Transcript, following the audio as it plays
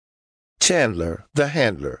Chandler, the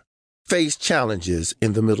handler, faced challenges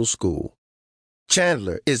in the middle school.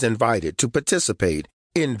 Chandler is invited to participate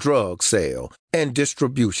in drug sale and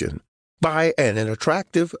distribution by an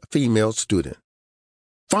attractive female student.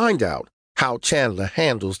 Find out how Chandler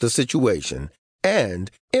handles the situation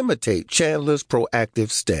and imitate Chandler's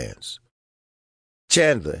proactive stance.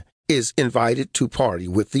 Chandler is invited to party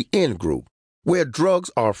with the in-group where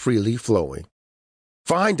drugs are freely flowing.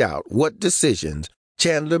 Find out what decisions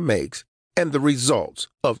Chandler makes and the results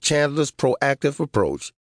of Chandler's proactive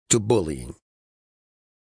approach to bullying.